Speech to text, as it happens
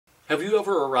Have you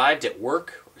ever arrived at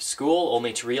work or school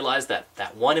only to realize that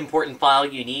that one important file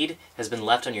you need has been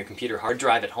left on your computer hard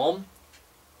drive at home?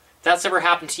 If that's ever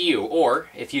happened to you, or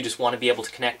if you just want to be able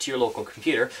to connect to your local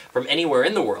computer from anywhere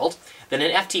in the world, then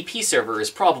an FTP server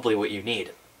is probably what you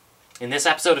need. In this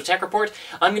episode of Tech Report,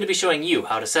 I'm going to be showing you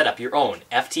how to set up your own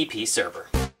FTP server.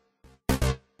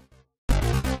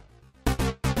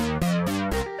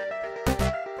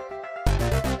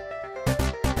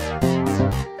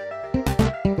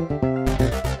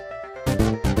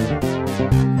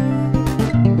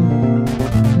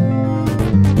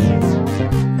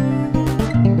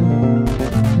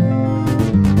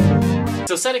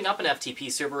 So setting up an FTP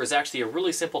server is actually a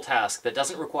really simple task that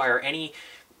doesn't require any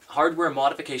hardware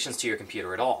modifications to your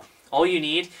computer at all. All you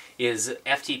need is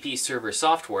FTP server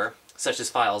software, such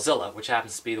as FileZilla, which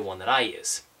happens to be the one that I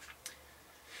use.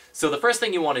 So the first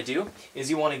thing you want to do is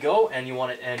you want to go and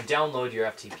download your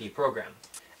FTP program.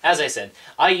 As I said,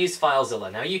 I use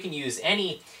FileZilla. Now you can use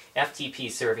any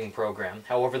FTP serving program.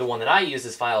 However, the one that I use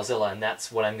is FileZilla, and that's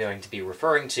what I'm going to be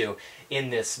referring to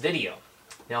in this video.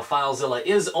 Now, FileZilla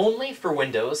is only for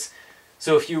Windows,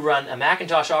 so if you run a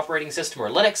Macintosh operating system or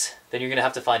Linux, then you're going to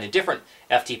have to find a different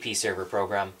FTP server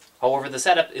program. However, the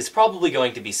setup is probably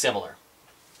going to be similar.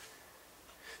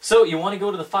 So you want to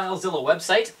go to the FileZilla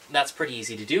website. That's pretty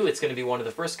easy to do. It's going to be one of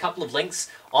the first couple of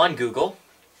links on Google.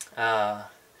 Then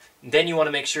you want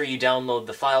to make sure you download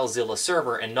the FileZilla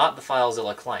server and not the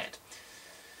FileZilla client.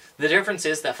 The difference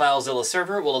is that FileZilla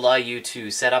server will allow you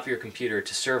to set up your computer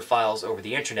to serve files over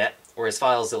the internet, whereas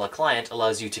FileZilla client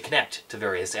allows you to connect to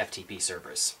various FTP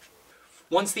servers.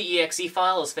 Once the exe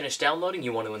file is finished downloading,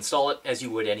 you want to install it as you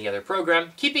would any other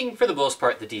program, keeping for the most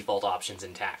part the default options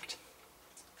intact.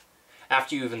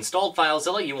 After you've installed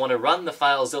FileZilla, you want to run the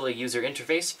FileZilla user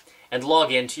interface and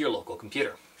log in to your local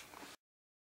computer.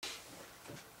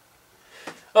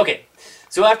 Okay.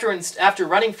 So after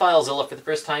running FileZilla for the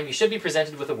first time, you should be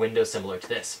presented with a window similar to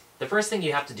this. The first thing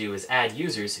you have to do is add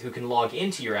users who can log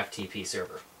into your FTP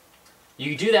server.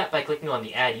 You do that by clicking on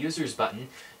the Add Users button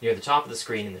near the top of the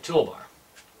screen in the toolbar.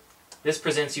 This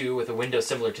presents you with a window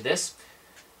similar to this.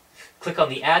 Click on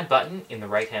the Add button in the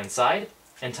right-hand side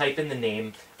and type in the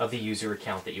name of the user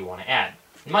account that you want to add.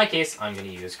 In my case, I'm going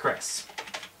to use Chris.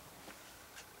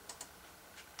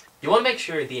 You want to make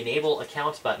sure the Enable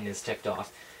Account button is ticked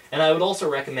off, and I would also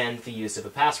recommend the use of a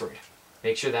password.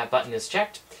 Make sure that button is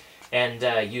checked, and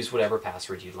use whatever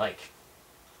password you'd like.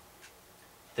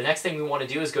 The next thing we want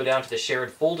to do is go down to the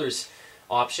Shared Folders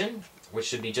option, which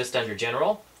should be just under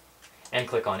General, and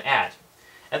click on Add.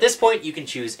 At this point, you can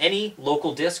choose any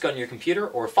local disk on your computer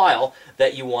or file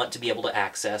that you want to be able to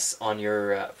access on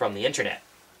your, from the internet.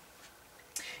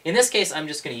 In this case, I'm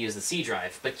just going to use the C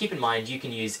drive, but keep in mind you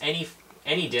can use any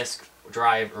disk,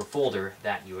 drive, or folder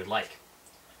that you would like.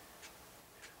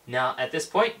 Now, at this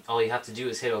point, all you have to do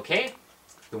is hit OK.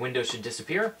 The window should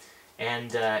disappear,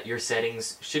 and your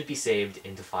settings should be saved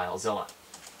into FileZilla.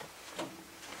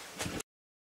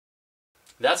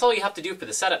 That's all you have to do for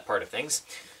the setup part of things.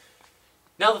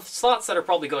 Now, the thoughts that are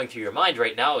probably going through your mind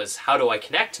right now is, how do I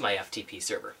connect to my FTP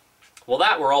server? Well,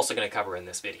 that we're also going to cover in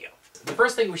this video. The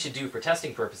first thing we should do for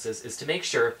testing purposes is to make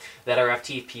sure that our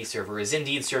FTP server is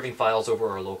indeed serving files over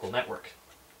our local network.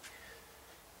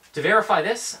 To verify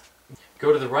this,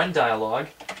 go to the Run dialog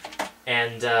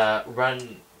and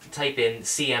type in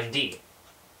cmd.exe.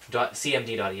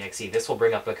 This will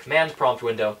bring up a command prompt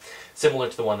window similar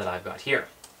to the one that I've got here.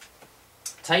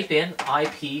 Type in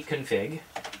ipconfig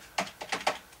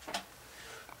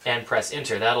and press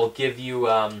enter. That'll give you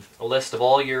a list of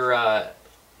all your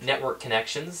network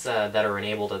connections that are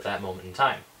enabled at that moment in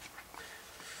time.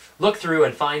 Look through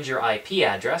and find your IP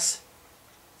address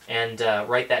and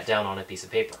write that down on a piece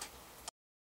of paper.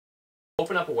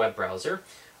 Open up a web browser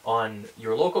on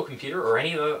your local computer or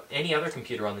any other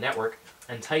computer on the network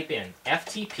and type in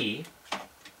FTP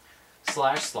 /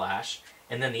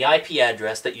 and then the IP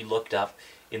address that you looked up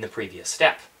in the previous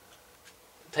step.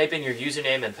 Type in your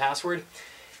username and password,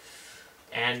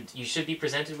 and you should be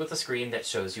presented with a screen that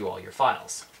shows you all your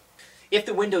files. If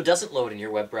the window doesn't load in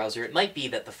your web browser, it might be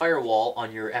that the firewall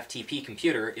on your FTP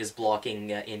computer is blocking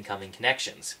incoming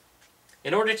connections.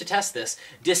 In order to test this,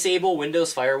 disable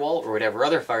Windows Firewall or whatever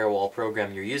other firewall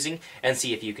program you're using and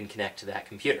see if you can connect to that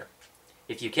computer.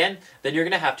 If you can, then you're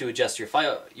going to have to adjust your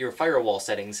firewall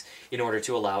settings in order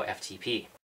to allow FTP.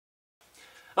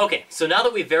 Okay, so now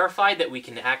that we've verified that we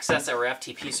can access our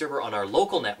FTP server on our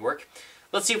local network,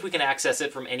 let's see if we can access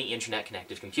it from any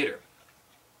internet-connected computer.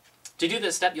 To do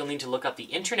this step, you'll need to look up the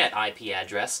internet IP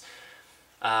address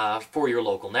for your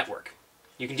local network.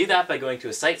 You can do that by going to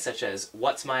a site such as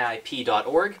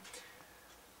whatsmyip.org,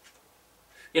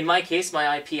 In my case,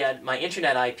 my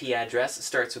internet IP address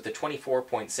starts with the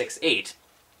 24.68,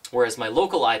 whereas my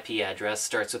local IP address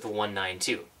starts with the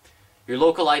 192. Your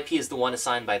local IP is the one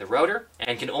assigned by the router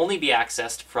and can only be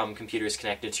accessed from computers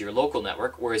connected to your local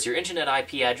network, whereas your internet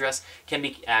IP address can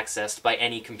be accessed by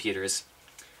any computers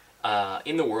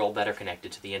in the world that are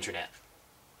connected to the internet.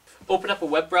 Open up a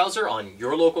web browser on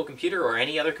your local computer or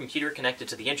any other computer connected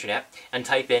to the internet and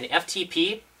type in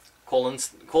FTP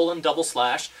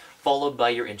 // followed by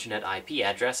your internet IP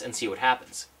address and see what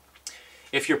happens.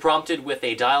 If you're prompted with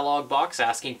a dialog box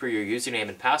asking for your username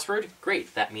and password,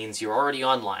 great, that means you're already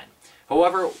online.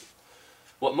 However,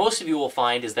 what most of you will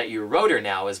find is that your router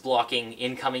now is blocking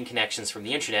incoming connections from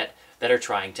the internet that are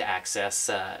trying to access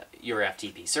your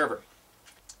FTP server.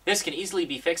 This can easily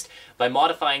be fixed by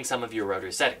modifying some of your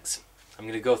router settings. I'm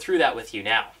going to go through that with you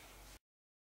now.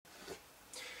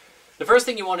 The first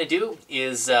thing you want to do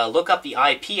is look up the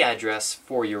IP address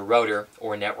for your router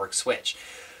or network switch.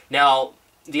 Now,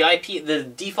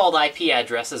 the default IP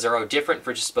addresses are different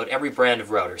for just about every brand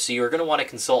of router, so you're going to want to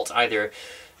consult either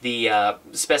the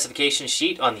specification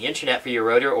sheet on the internet for your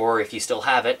router, or if you still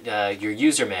have it, your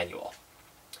user manual.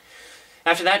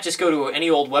 After that, just go to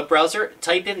any old web browser,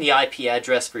 type in the IP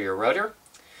address for your router,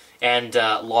 and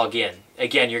log in.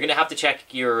 Again, you're going to have to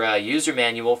check your user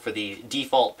manual for the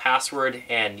default password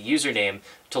and username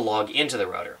to log into the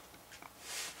router.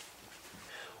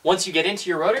 Once you get into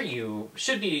your router, you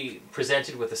should be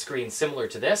presented with a screen similar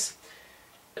to this,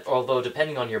 although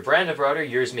depending on your brand of router,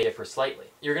 yours may differ slightly.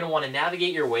 You're going to want to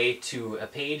navigate your way to a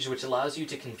page which allows you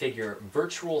to configure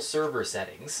virtual server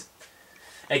settings.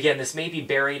 Again, this may be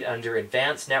buried under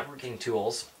Advanced Networking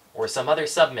Tools or some other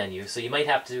submenu, so you might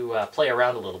have to play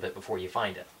around a little bit before you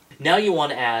find it. Now you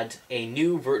want to add a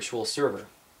new virtual server.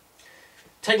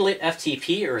 Title it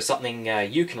FTP or something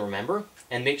you can remember,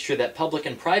 and make sure that public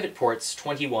and private ports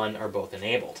 21 are both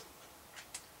enabled.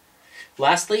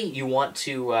 Lastly, you want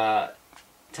to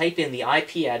type in the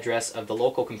IP address of the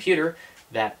local computer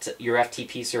that your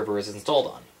FTP server is installed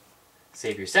on.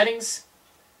 Save your settings,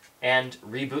 and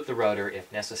reboot the router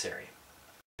if necessary.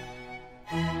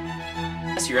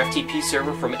 Your FTP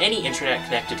server from any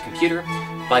internet-connected computer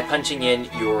by punching in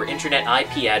your internet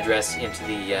IP address into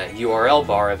the URL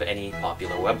bar of any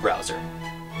popular web browser.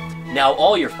 Now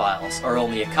all your files are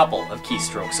only a couple of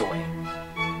keystrokes away.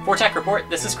 For Tech Report,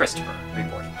 this is Christopher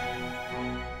reporting.